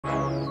What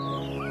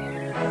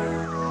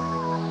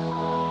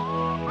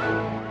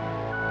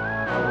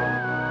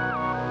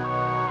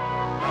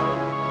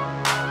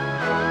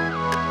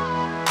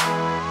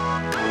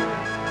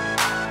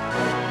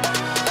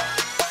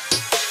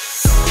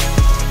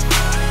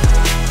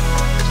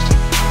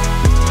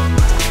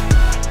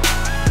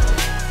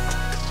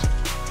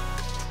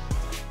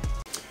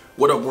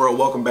up, world?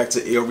 Welcome back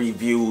to Ill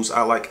Reviews.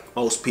 I, like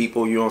most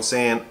people, you know what I'm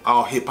saying,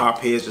 all hip-hop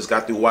heads just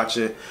got through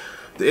watching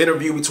the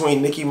interview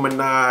between Nicki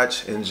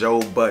Minaj and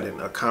Joe Budden,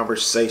 a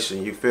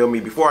conversation, you feel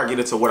me? Before I get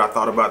into what I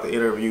thought about the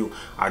interview,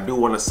 I do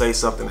want to say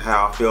something,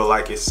 how I feel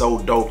like it's so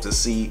dope to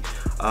see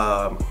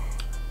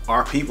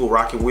our people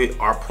rocking with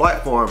our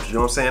platforms, you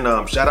know what I'm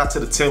saying? Shout out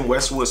to the Tim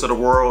Westwoods of the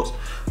world,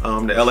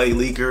 the LA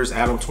Leakers,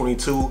 Adam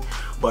 22,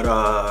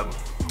 but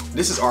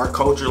this is our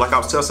culture. Like I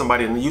was telling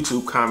somebody in the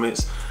YouTube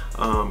comments,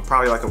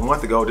 probably like a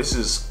month ago, this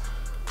is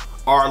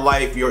our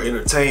life, your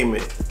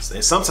entertainment,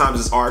 and sometimes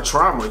it's our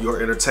trauma,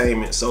 your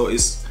entertainment. So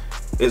it's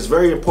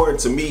very important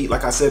to me,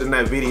 like I said in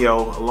that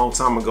video a long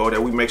time ago,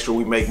 that we make sure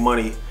we make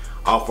money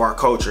off our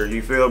culture,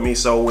 you feel me?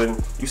 So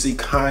when you see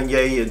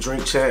Kanye at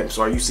Drink Champs,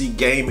 or you see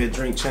Game at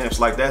Drink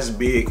Champs, like that's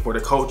big for the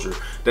culture.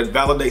 That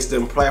validates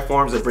them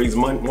platforms, that brings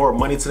more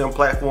money to them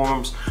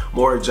platforms,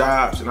 more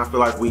jobs, and I feel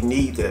like we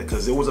need that,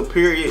 because there was a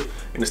period,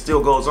 and it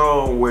still goes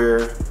on,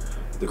 where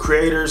the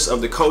creators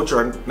of the culture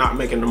are not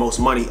making the most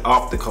money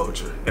off the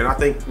culture. And I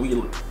think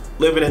we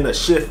living in a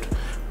shift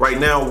right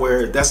now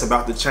where that's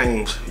about to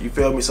change, you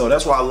feel me? So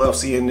that's why I love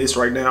seeing this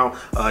right now.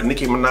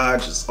 Nicki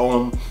Minaj is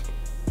on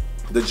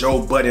the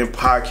Joe Budden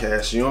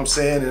podcast, you know what I'm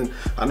saying? And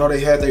I know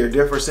they had their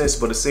differences,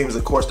 but it seems,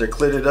 of course, they're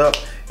cleared it up.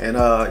 And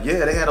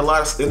yeah, they had a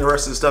lot of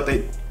interesting stuff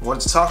they wanted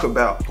to talk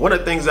about. One of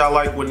the things I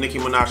like when Nicki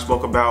Minaj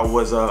spoke about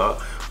was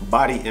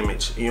body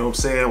image, you know what I'm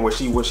saying? Where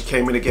when she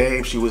came in the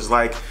game, she was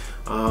like,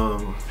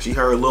 she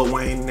heard Lil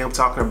Wayne and them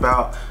talking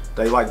about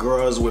they like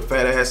girls with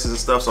fat asses and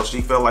stuff, so she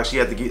felt like she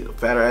had to get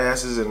fatter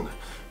asses and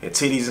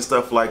titties and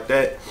stuff like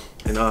that.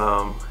 And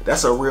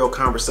that's a real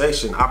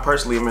conversation. I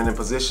personally am in a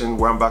position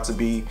where I'm about to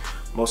be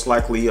most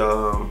likely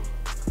a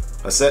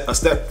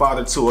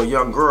stepfather to a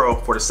young girl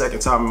for the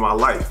second time in my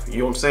life, you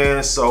know what I'm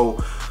saying?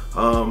 So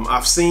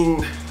I've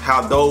seen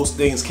how those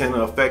things can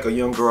affect a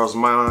young girl's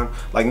mind.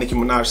 Like Nicki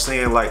Minaj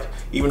saying, like,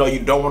 even though you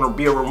don't want to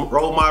be a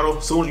role model,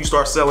 as soon as you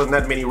start selling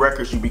that many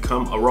records, you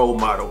become a role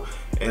model.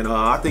 And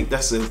I think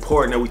that's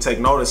important that we take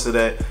notice of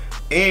that.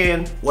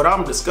 And what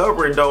I'm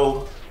discovering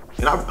though,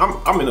 and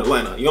I'm in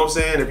Atlanta, you know what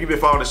I'm saying? If you've been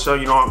following the show,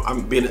 you know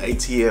I'm been in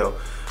ATL.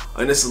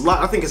 And it's a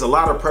lot, I think it's a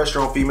lot of pressure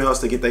on females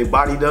to get their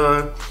body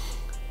done.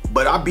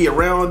 But I be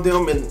around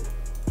them, and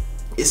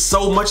it's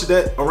so much of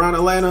that around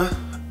Atlanta,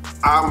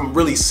 I'm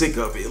really sick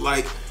of it.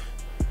 Like,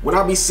 when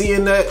I be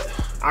seeing that,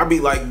 I be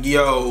like,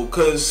 yo,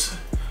 cause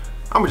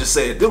I'ma just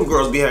say it, them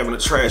girls be having a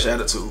trash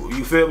attitude,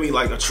 you feel me?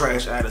 Like a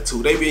trash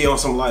attitude. They be on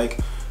some like,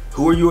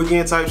 who are you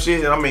again type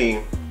shit. And I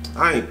mean,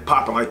 I ain't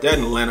popping like that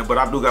in Atlanta, but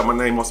I do got my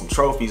name on some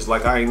trophies.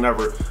 Like, I ain't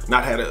never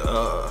not had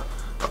a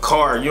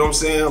car, you know what I'm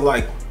saying?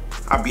 Like,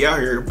 I be out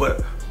here,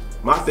 but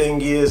my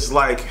thing is,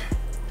 like,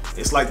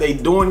 it's like they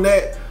doing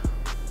that,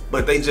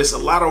 but they just, a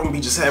lot of them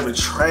be just having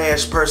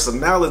trash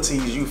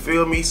personalities, you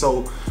feel me?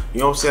 So, you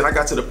know what I'm saying, I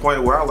got to the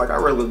point where I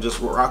really just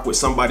rock with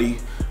somebody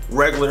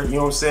regular, you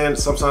know what I'm saying?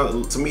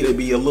 Sometimes to me they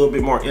be a little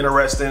bit more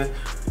interesting,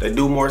 they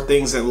do more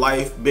things in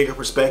life, bigger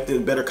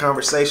perspective, better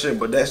conversation,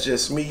 but that's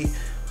just me.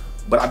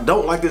 But I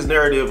don't like this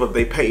narrative of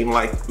they painting,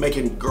 like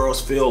making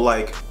girls feel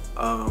like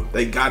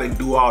they gotta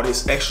do all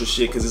this extra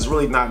shit, because it's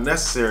really not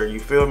necessary, you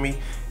feel me?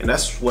 And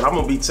that's what I'm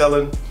gonna be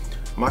telling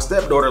my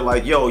stepdaughter,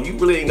 like, yo, you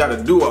really ain't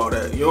gotta do all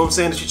that, you know what I'm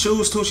saying? If she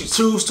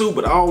choose to,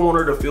 but I don't want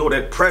her to feel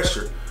that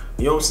pressure,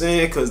 you know what I'm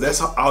saying? Because that's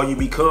how you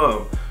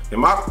become.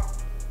 And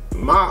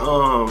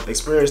my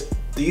experience,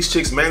 these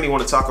chicks mainly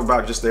want to talk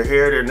about just their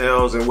hair, their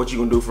nails, and what you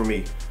gonna do for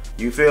me,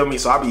 you feel me?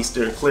 So I be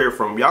steering clear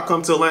from y'all.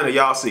 Come to Atlanta,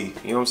 y'all see,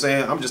 you know what I'm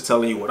saying? I'm just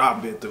telling you what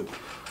I've been through.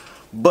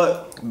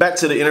 But back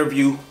to the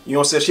interview, you know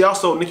what I'm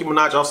saying? Nicki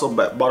Minaj also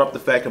brought up the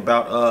fact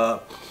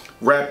about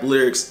rap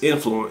lyrics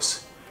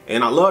influence.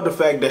 And I love the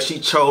fact that she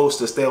chose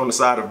to stay on the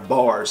side of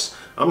bars.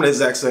 I'm the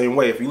exact same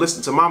way. If you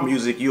listen to my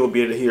music, you'll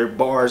be able to hear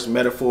bars,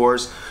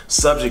 metaphors,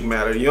 subject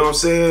matter. You know what I'm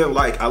saying?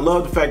 Like, I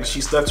love the fact that she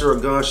stuck to her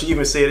gun. She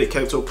even said it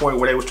came to a point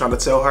where they was trying to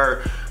tell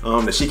her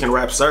that she can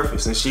rap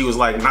surface. And she was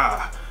like,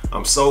 nah,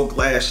 I'm so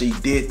glad she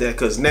did that,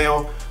 because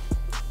now,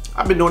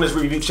 I've been doing this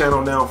review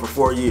channel now for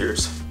 4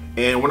 years.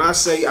 And when I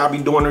say I'll be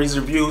doing these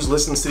reviews,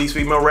 listening to these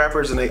female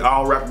rappers, and they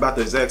all rap about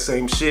the exact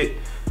same shit,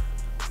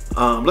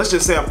 let's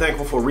just say I'm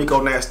thankful for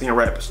Rico Nasty and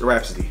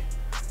Rhapsody.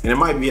 And it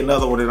might be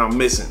another one that I'm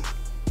missing.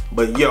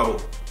 But yo,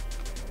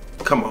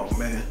 come on,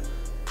 man.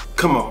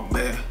 Come on,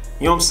 man.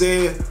 You know what I'm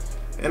saying?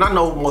 And I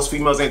know most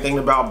females ain't thinking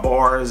about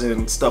bars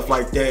and stuff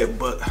like that,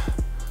 but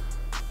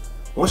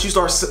once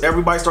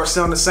everybody starts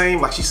sounding the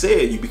same, like she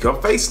said, you become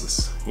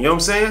faceless. You know what I'm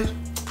saying?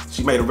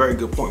 She made a very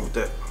good point with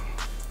that.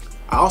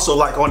 I also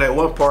like on that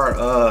one part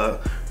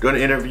during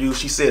the interview,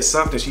 she said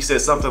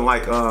something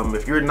like,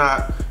 if you're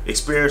not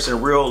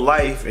experiencing real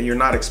life and you're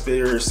not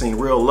experiencing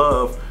real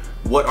love,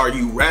 what are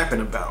you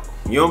rapping about?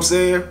 You know what I'm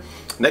saying?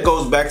 And that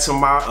goes back to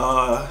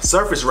my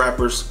Surface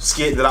Rappers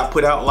skit that I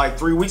put out like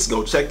 3 weeks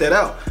ago. Check that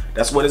out.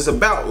 That's what it's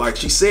about. Like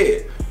she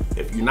said,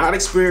 if you're not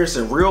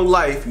experiencing real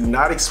life, you're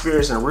not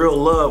experiencing real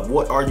love,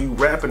 what are you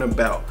rapping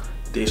about?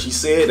 Then she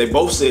said, they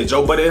both said,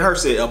 Joe Budden and her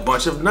said, a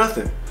bunch of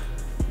nothing.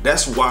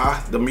 That's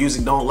why the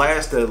music don't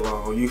last that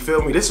long. You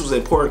feel me? This was an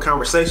important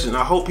conversation.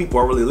 I hope people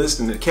are really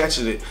listening and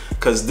catching it,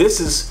 because this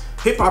is,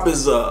 hip-hop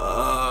is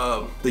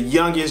the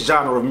youngest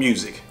genre of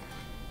music.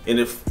 And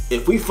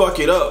if we fuck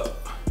it up,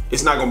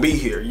 it's not gonna be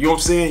here. You know what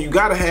I'm saying? You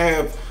gotta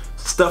have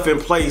stuff in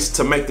place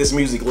to make this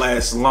music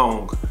last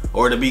long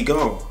or to be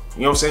gone.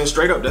 You know what I'm saying?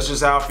 Straight up, that's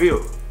just how I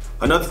feel.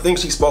 Another thing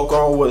she spoke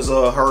on was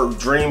her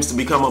dreams to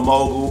become a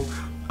mogul.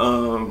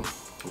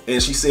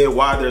 And she said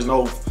why there's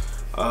no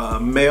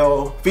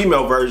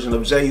female version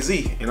of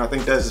Jay-Z. And I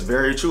think that's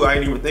very true. I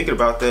ain't even thinking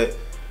about that.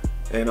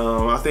 And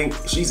I think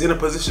she's in a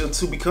position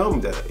to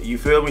become that. You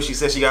feel me? She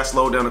said she got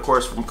slowed down, of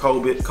course, from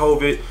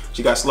COVID.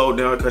 She got slowed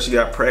down because she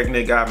got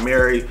pregnant, got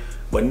married.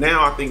 But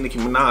now I think Nicki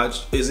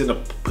Minaj is in a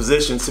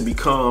position to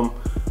become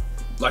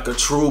like a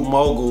true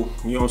mogul,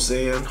 you know what I'm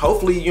saying?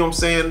 Hopefully, you know what I'm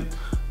saying,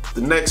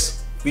 the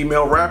next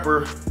female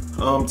rapper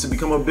to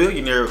become a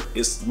billionaire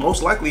is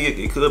most likely,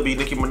 it could be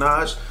Nicki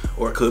Minaj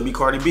or it could be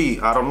Cardi B.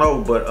 I don't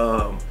know, but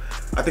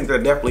I think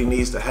that definitely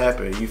needs to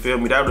happen. You feel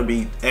me? That would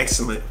be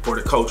excellent for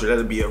the culture. That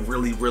would be a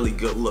really, really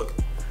good look.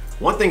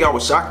 One thing I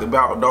was shocked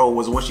about though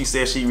was when she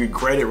said she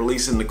regretted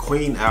releasing the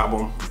Queen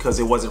album because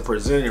it wasn't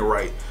presented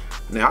right.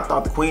 Now, I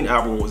thought the Queen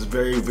album was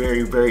very,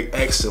 very, very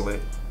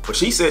excellent, but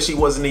she said she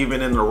wasn't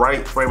even in the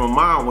right frame of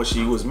mind when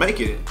she was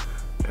making it.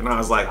 And I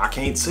was like, I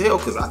can't tell,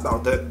 because I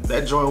thought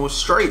that joint was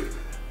straight.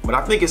 But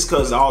I think it's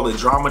because all the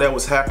drama that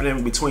was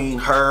happening between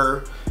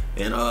her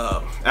and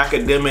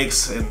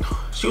academics, and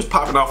she was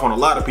popping off on a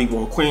lot of people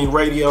on Queen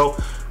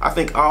Radio. I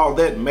think all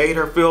that made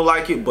her feel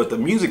like it, but the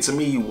music to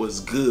me was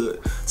good.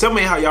 Tell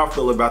me how y'all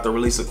feel about the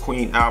release of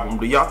Queen album.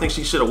 Do y'all think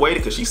she should have waited?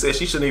 Because she said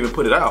she shouldn't even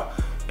put it out.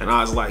 And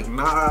I was like,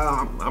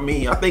 nah, I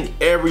mean, I think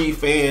every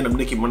fan of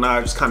Nicki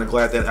Minaj is kind of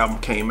glad that album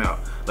came out.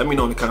 Let me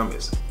know in the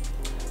comments.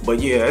 But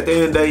yeah, at the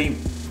end of the day,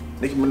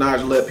 Nicki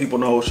Minaj let people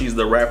know she's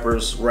the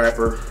rapper's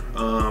rapper.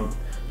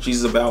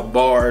 She's about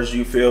bars,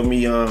 you feel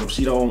me?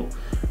 She don't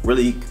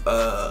really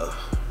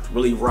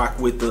rock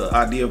with the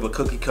idea of a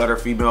cookie cutter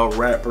female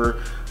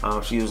rapper.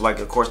 She was like,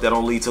 of course, that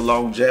don't lead to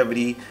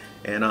longevity.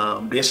 And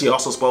then she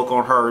also spoke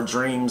on her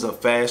dreams of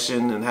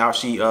fashion and how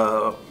she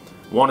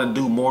want to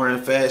do more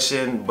in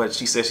fashion, but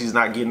she said she's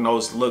not getting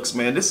those looks.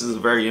 Man, this is a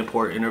very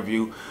important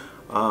interview.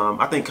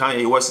 I think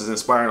Kanye West is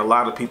inspiring a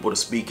lot of people to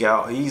speak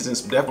out. He's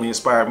definitely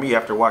inspired me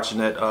after watching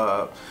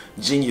that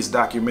Genius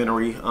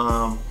documentary.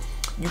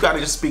 You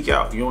gotta just speak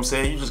out, you know what I'm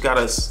saying? You just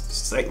gotta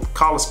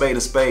call a spade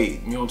a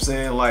spade, you know what I'm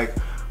saying? Like,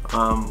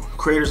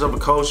 creators of the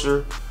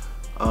culture,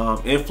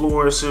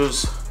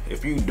 influencers,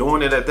 if you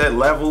doing it at that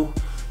level,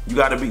 you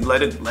gotta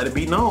let it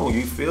be known,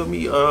 you feel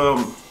me?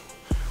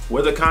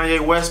 Whether Kanye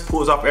West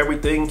pulls off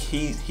everything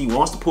he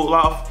wants to pull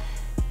off,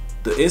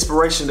 the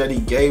inspiration that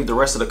he gave the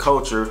rest of the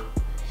culture,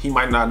 he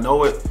might not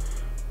know it,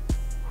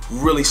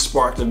 really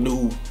sparked a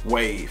new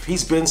wave.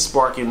 He's been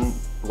sparking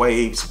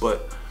waves,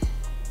 but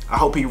I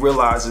hope he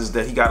realizes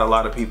that he got a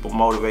lot of people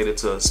motivated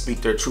to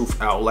speak their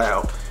truth out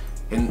loud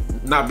and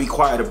not be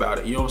quiet about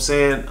it, you know what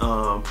I'm saying?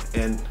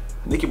 And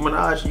Nicki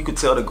Minaj, you could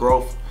tell the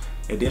growth.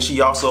 And then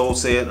she also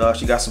said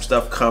she got some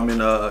stuff coming.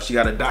 She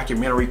got a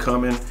documentary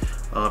coming.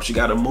 She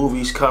got a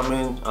movie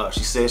coming.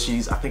 She said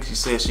I think she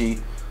said she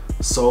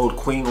sold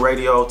Queen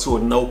Radio to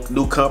a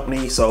new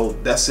company, so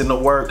that's in the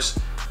works.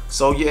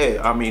 So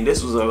yeah, I mean,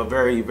 this was a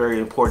very, very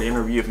important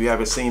interview. If you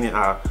haven't seen it,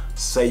 I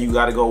say you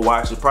got to go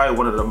watch it. Probably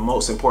one of the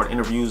most important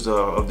interviews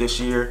of this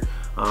year,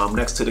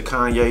 next to the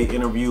Kanye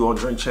interview on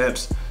Drink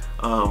Champs.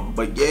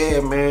 But yeah,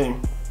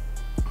 man,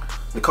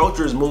 the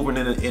culture is moving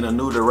in a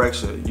new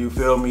direction. You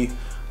feel me?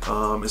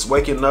 It's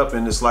waking up,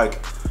 and it's like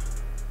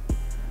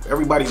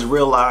everybody's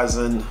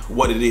realizing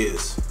what it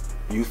is.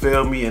 You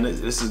feel me? And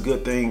this is a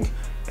good thing.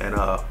 And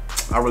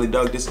I really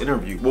dug this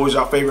interview. What was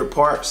your favorite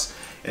parts?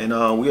 And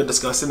we'll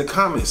discuss in the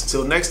comments.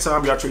 Till next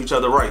time, y'all treat each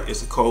other right.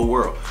 It's a cold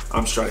world.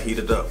 I'm just trying to heat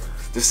it up.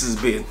 This has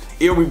been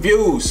Ill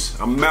Reviews.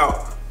 I'm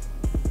out.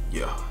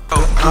 Yeah.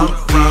 I'm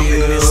rhyming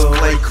this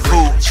play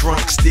cool,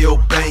 drunk, still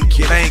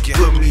banking.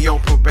 Put me on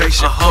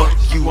probation, fuck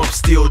you, I'm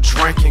still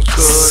drinking.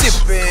 Cause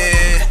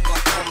sipping,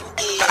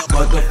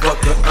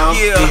 motherfucker, I'm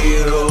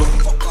ill.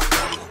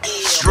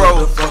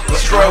 Stroke,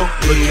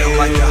 looking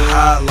like a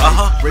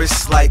highlight.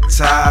 Wrists like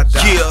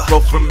tie-dye, go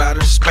from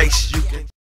outer space. You can